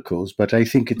circles, but I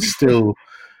think it's still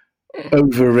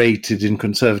overrated in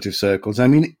conservative circles. I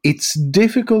mean, it's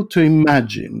difficult to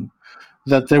imagine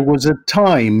that there was a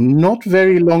time not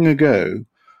very long ago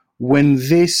when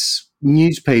this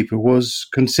newspaper was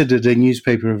considered a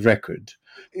newspaper of record.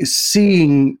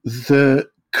 Seeing the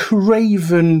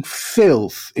craven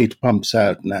filth it pumps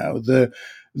out now,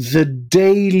 the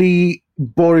daily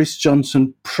Boris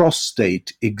Johnson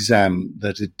prostate exam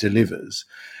that it delivers,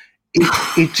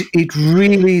 it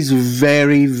really is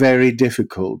very, very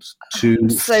difficult to I'm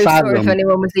so fathom. Sorry if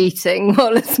anyone was eating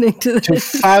while listening to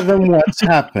this. To fathom what's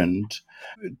happened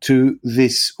to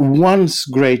this once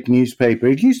great newspaper.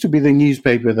 It used to be the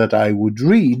newspaper that I would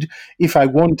read if I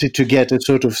wanted to get a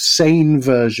sort of sane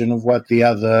version of what the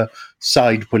other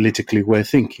side politically were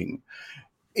thinking.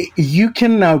 You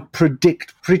can now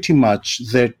predict pretty much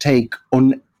their take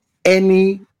on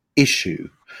any issue.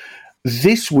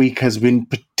 This week has been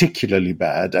particularly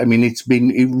bad. I mean, it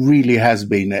really has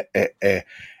been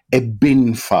a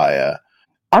bin fire.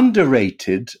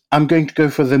 Underrated, I'm going to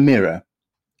go for the Mirror.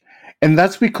 And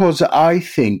that's because I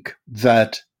think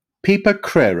that Pippa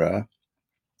Crerar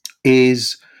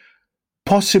is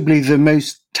possibly the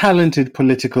most talented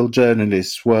political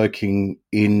journalist working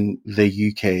in the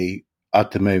UK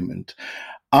at the moment.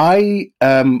 I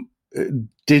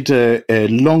did a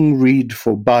long read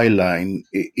for Byline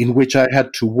in which I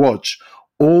had to watch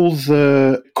all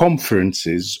the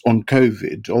conferences on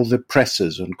COVID, all the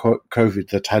presses on COVID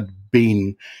that had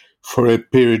been for a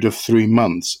period of 3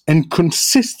 months. And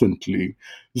consistently,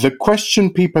 the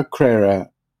question Pippa Crerar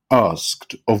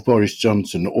asked of Boris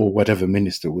Johnson or whatever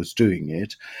minister was doing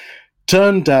it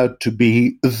turned out to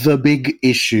be the big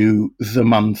issue the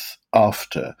month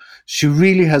after. She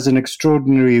really has an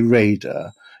extraordinary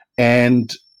radar,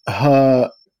 and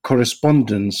her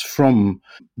correspondence from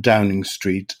Downing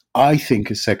Street, I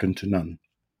think, is second to none.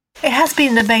 It has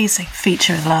been an amazing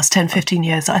feature in the last 10, 15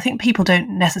 years. I think people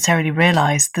don't necessarily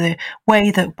realise the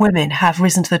way that women have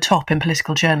risen to the top in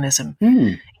political journalism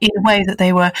in a way that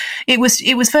it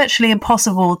was virtually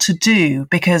impossible to do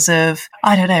because of,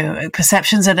 I don't know,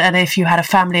 perceptions. And if you had a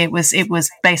family, it was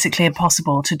basically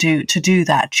impossible to do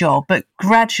that job. But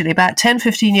gradually, about 10,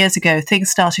 15 years ago,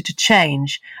 things started to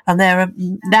change. And there are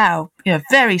now,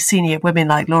 very senior women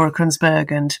like Laura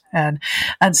Kuenssberg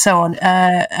and so on,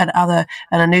 and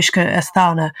Anushka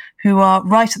Asthana, who are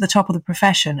right at the top of the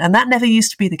profession. And that never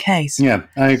used to be the case. Yeah,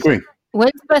 I agree.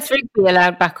 When's Beth Rigby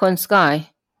allowed back on Sky?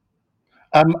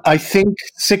 I think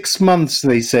 6 months,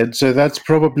 they said, so that's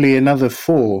probably another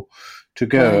 4 to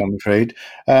go, I'm afraid.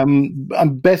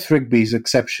 Beth Rigby is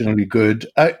exceptionally good.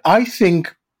 I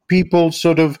think people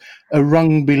sort of a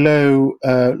rung below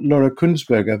Laura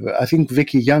Kuenssberg. I think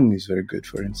Vicky Young is very good,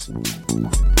 for instance.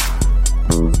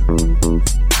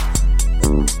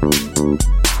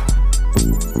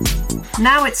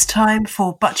 Now it's time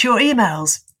for But Your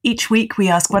Emails. Each week, we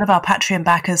ask one of our Patreon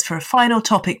backers for a final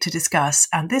topic to discuss.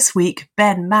 And this week,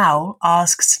 Ben Mowell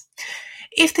asks,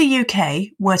 if the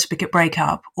UK were to break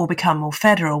up or become more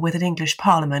federal with an English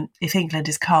parliament, if England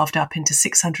is carved up into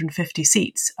 650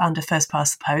 seats under first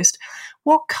past the post,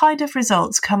 what kind of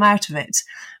results come out of it?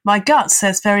 My gut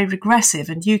says very regressive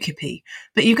and UKIP-y,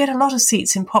 but you get a lot of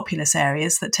seats in populous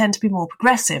areas that tend to be more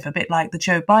progressive, a bit like the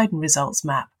Joe Biden results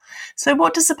map. So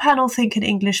what does the panel think an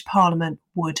English parliament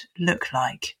would look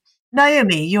like?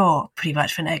 Naomi, you're pretty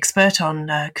much an expert on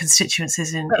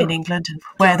constituencies in England and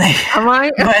where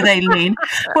they lean.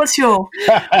 What's your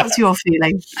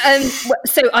feeling?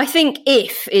 So I think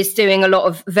if is doing a lot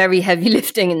of very heavy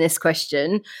lifting in this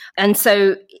question, and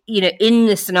so in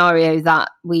the scenario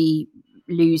that we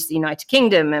lose the United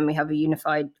Kingdom and we have a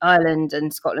unified Ireland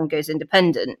and Scotland goes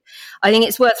independent, I think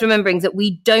it's worth remembering that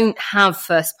we don't have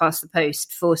first past the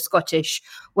post for Scottish,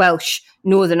 Welsh,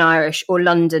 Northern Irish or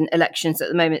London elections at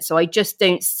the moment. So I just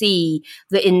don't see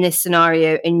that in this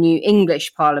scenario a new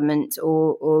English parliament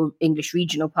or English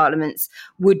regional parliaments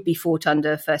would be fought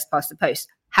under first past the post.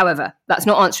 However, that's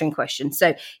not answering the question.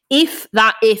 So if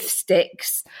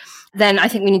sticks, then I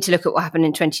think we need to look at what happened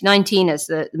in 2019 as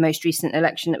the most recent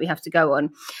election that we have to go on.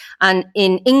 And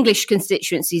in English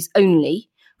constituencies only,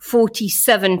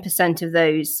 47% of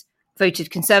those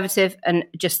voted Conservative and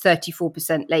just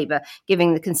 34% Labour,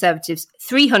 giving the Conservatives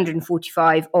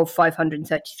 345 of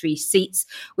 533 seats,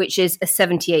 which is a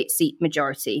 78-seat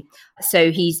majority.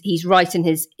 So he's right in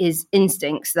his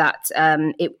instincts that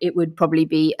it would probably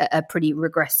be a pretty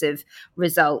regressive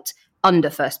result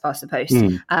under first past the post.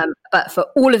 But for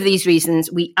all of these reasons,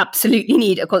 we absolutely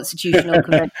need a constitutional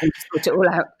convention to sort it all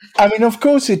out. I mean, of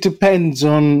course, it depends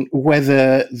on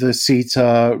whether the seats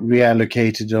are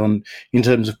reallocated in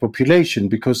terms of population,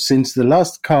 because since the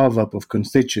last carve-up of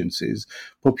constituencies,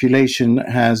 population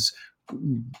has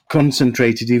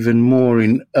concentrated even more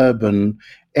in urban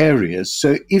areas.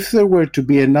 So if there were to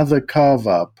be another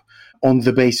carve-up on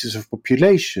the basis of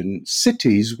population,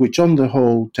 cities, which on the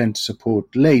whole tend to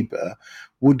support Labour,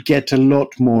 would get a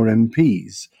lot more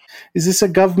MPs. Is this a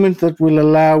government that will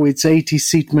allow its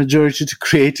 80-seat majority to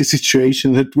create a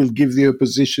situation that will give the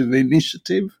opposition the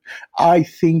initiative? I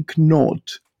think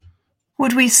not.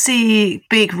 Would we see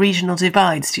big regional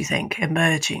divides, do you think,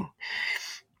 emerging?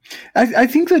 I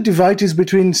think the divide is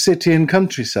between city and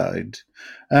countryside.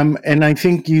 And I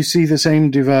think you see the same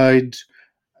divide,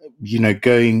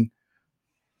 going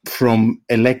from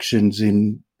elections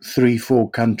in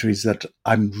 3-4 countries that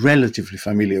I'm relatively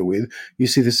familiar with. You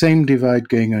see the same divide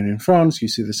going on in France, you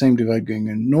see the same divide going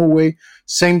on in Norway,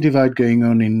 same divide going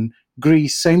on in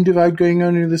Greece, same divide going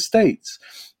on in the States.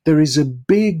 There is a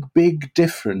big, big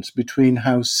difference between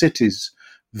how cities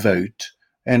vote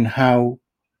and how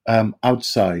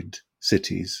outside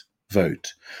cities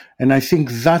vote. And I think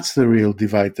that's the real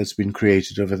divide that's been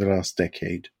created over the last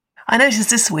decade. I noticed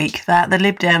this week that the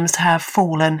Lib Dems have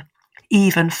fallen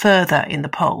even further in the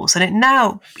polls.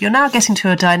 And you're now getting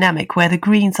to a dynamic where the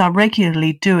Greens are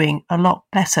regularly doing a lot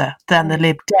better than the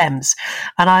Lib Dems.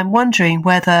 And I'm wondering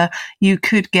whether you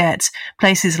could get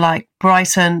places like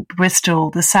Brighton, Bristol,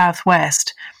 the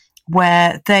Southwest,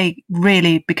 where they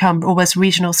really become almost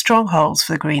regional strongholds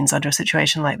for the Greens under a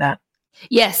situation like that.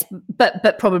 Yes,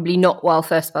 but probably not while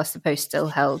first past the post still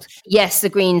held. Yes, the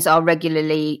Greens are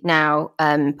regularly now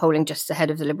polling just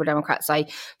ahead of the Liberal Democrats. I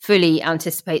fully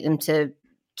anticipate them to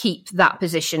keep that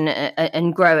position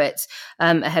and grow it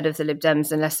ahead of the Lib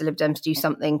Dems, unless the Lib Dems do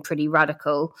something pretty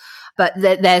radical. But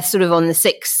they're sort of on the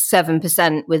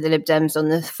 6-7% with the Lib Dems on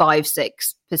the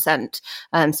 5-6%,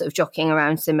 sort of jockeying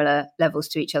around similar levels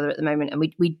to each other at the moment. And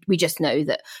we just know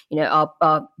that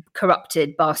our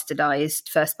corrupted, bastardized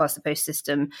first past the post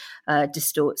system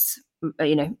distorts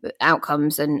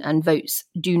outcomes and votes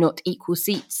do not equal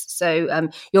seats. So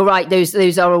you're right;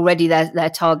 those are already their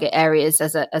target areas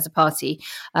as a party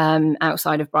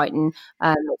outside of Brighton.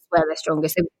 Where they're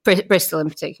strongest, Bristol in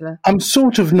particular. I'm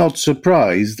sort of not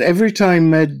surprised. Every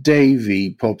time Ed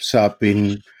Davey pops up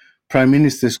in Prime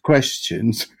Minister's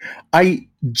questions, I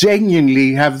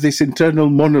genuinely have this internal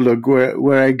monologue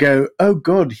where I go, "Oh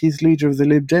God, he's leader of the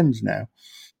Lib Dems now."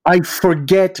 I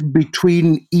forget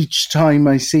between each time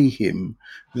I see him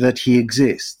that he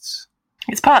exists.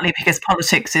 It's partly because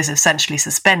politics is essentially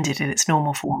suspended in its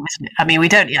normal form, isn't it? I mean, we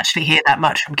don't actually hear that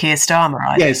much from Keir Starmer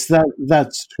either. Yes,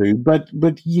 that's true. But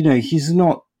he's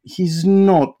not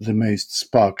the most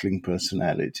sparkling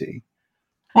personality.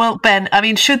 Well, Ben, I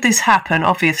mean, should this happen,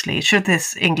 obviously, should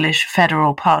this English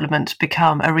federal parliament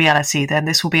become a reality, then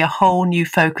this will be a whole new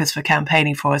focus for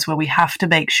campaigning for us, where we have to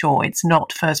make sure it's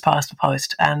not first past the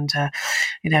post. And,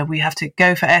 we have to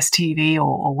go for STV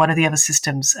or one of the other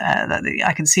systems.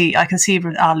 I can see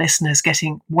our listeners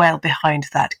getting well behind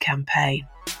that campaign.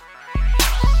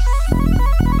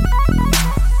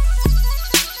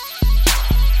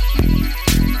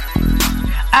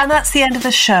 And that's the end of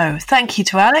the show. Thank you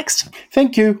to Alex.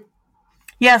 Thank you.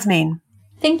 Yasmin.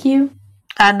 Thank you.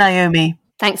 And Naomi.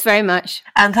 Thanks very much.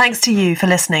 And thanks to you for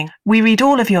listening. We read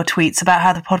all of your tweets about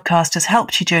how the podcast has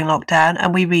helped you during lockdown,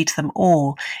 and we read them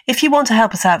all. If you want to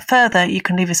help us out further, you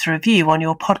can leave us a review on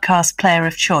your podcast player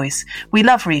of choice. We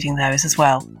love reading those as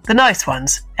well. The nice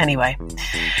ones, anyway.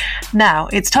 Now,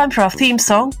 it's time for our theme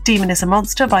song, Demon is a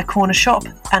Monster by Corner Shop,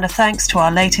 and a thanks to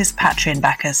our latest Patreon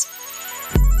backers.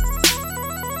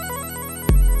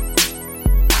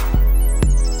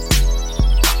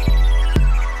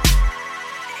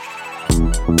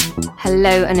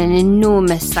 Hello and an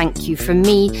enormous thank you from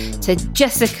me to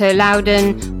Jessica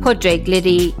Loudon, Padraig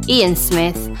Liddy, Ian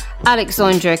Smith,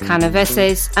 Alexandra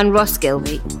Canaveses and Ross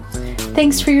Gilby.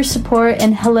 Thanks for your support,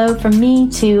 and hello from me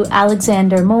to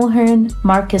Alexander Mulhern,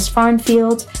 Marcus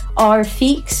Farnfield, R.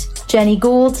 Feeks, Jenny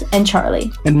Gould and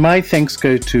Charlie. And my thanks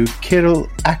go to Kirill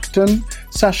Acton,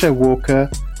 Sasha Walker,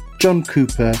 John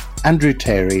Cooper, Andrew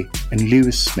Terry and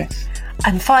Lewis Smith.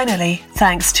 And finally,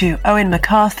 thanks to Owen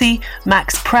McCarthy,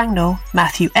 Max Prangnell,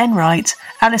 Matthew Enright,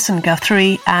 Alison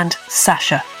Guthrie and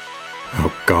Sasha.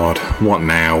 Oh God, What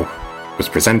Now? Was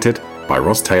presented by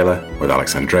Ross Taylor with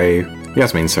Alex Andreou,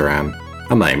 Yasmin Saran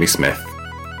and Naomi Smith.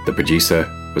 The producer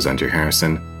was Andrew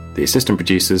Harrison. The assistant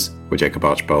producers were Jacob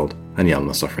Archbold and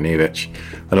Jelena Sofronievich.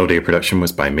 And audio production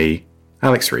was by me,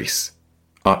 Alex Rees.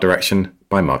 Art direction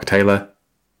by Mark Taylor.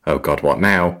 Oh God, What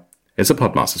Now? Is a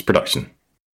Podmasters production.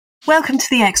 Welcome to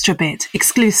the Extra Bit,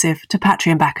 exclusive to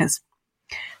Patreon backers.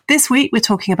 This week we're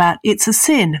talking about It's a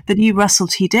Sin, the new Russell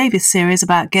T Davies series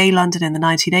about gay London in the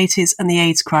 1980s and the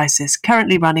AIDS crisis,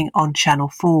 currently running on Channel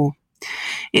 4.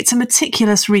 It's a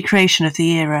meticulous recreation of the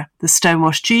era, the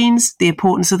stonewashed jeans, the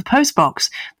importance of the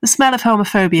postbox, the smell of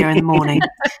homophobia in the morning.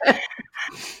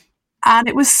 And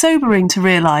it was sobering to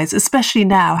realise, especially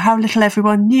now, how little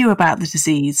everyone knew about the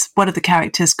disease. One of the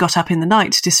characters got up in the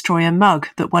night to destroy a mug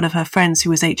that one of her friends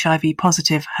who was HIV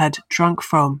positive had drunk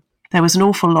from. There was an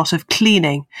awful lot of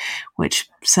cleaning, which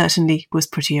certainly was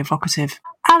pretty evocative.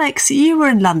 Alex, you were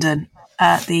in London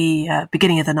at the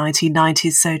beginning of the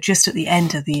 1990s, so just at the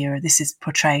end of the era this is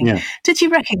portraying. Yeah. Did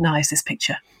you recognise this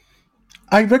picture?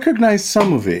 I recognised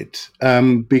some of it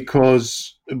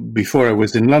because before I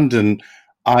was in London,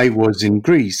 I was in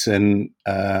Greece, and,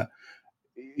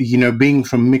 being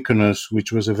from Mykonos,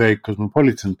 which was a very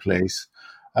cosmopolitan place,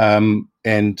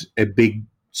 and a big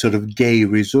sort of gay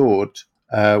resort,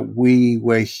 we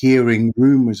were hearing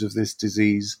rumors of this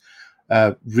disease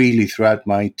really throughout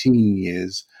my teen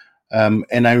years.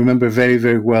 And I remember very,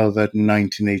 very well that in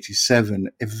 1987,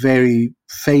 a very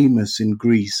famous in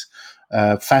Greece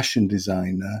fashion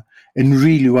designer, and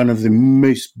really one of the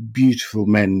most beautiful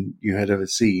men you had ever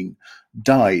seen,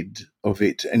 died of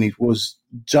it. And it was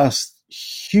just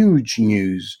huge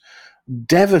news,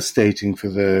 devastating for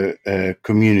the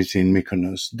community in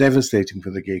Mykonos, devastating for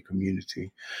the gay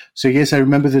community. So yes, I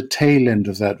remember the tail end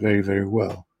of that very, very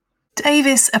well.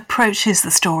 Davies approaches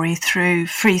the story through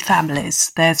three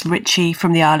families. There's Richie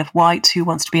from the Isle of Wight, who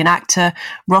wants to be an actor,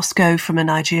 Roscoe from a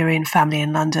Nigerian family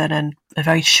in London, and a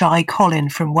very shy Colin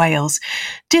from Wales.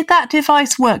 Did that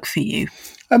device work for you?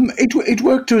 It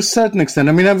worked to a certain extent.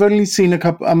 I mean, I've only seen a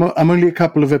couple. I'm only a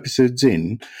couple of episodes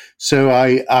in, so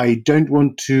I don't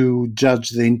want to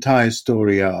judge the entire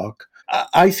story arc.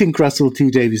 I think Russell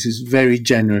T Davies is very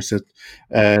generous at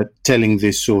telling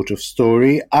this sort of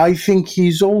story. I think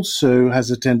he's also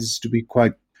has a tendency to be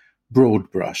quite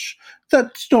broad brush.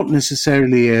 That's not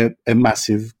necessarily a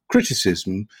massive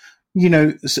criticism.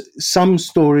 Some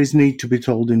stories need to be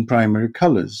told in primary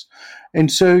colours. And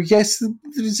so, yes,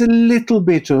 there's a little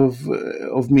bit of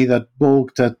me that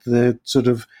balked at the sort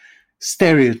of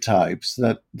stereotypes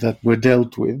that were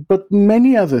dealt with, but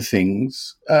many other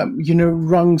things,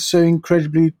 rung so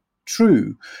incredibly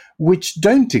true, which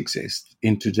don't exist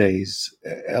in today's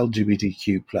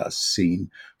LGBTQ plus scene.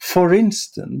 For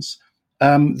instance,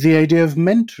 the idea of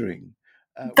mentoring.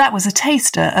 That was a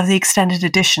taster of the extended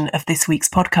edition of this week's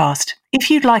podcast.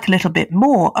 If you'd like a little bit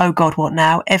more Oh God, What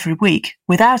Now every week,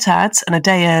 without ads and a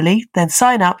day early, then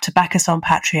sign up to back us on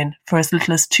Patreon for as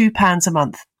little as £2 a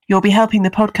month. You'll be helping the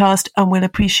podcast and we'll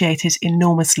appreciate it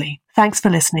enormously. Thanks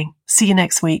for listening. See you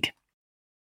next week.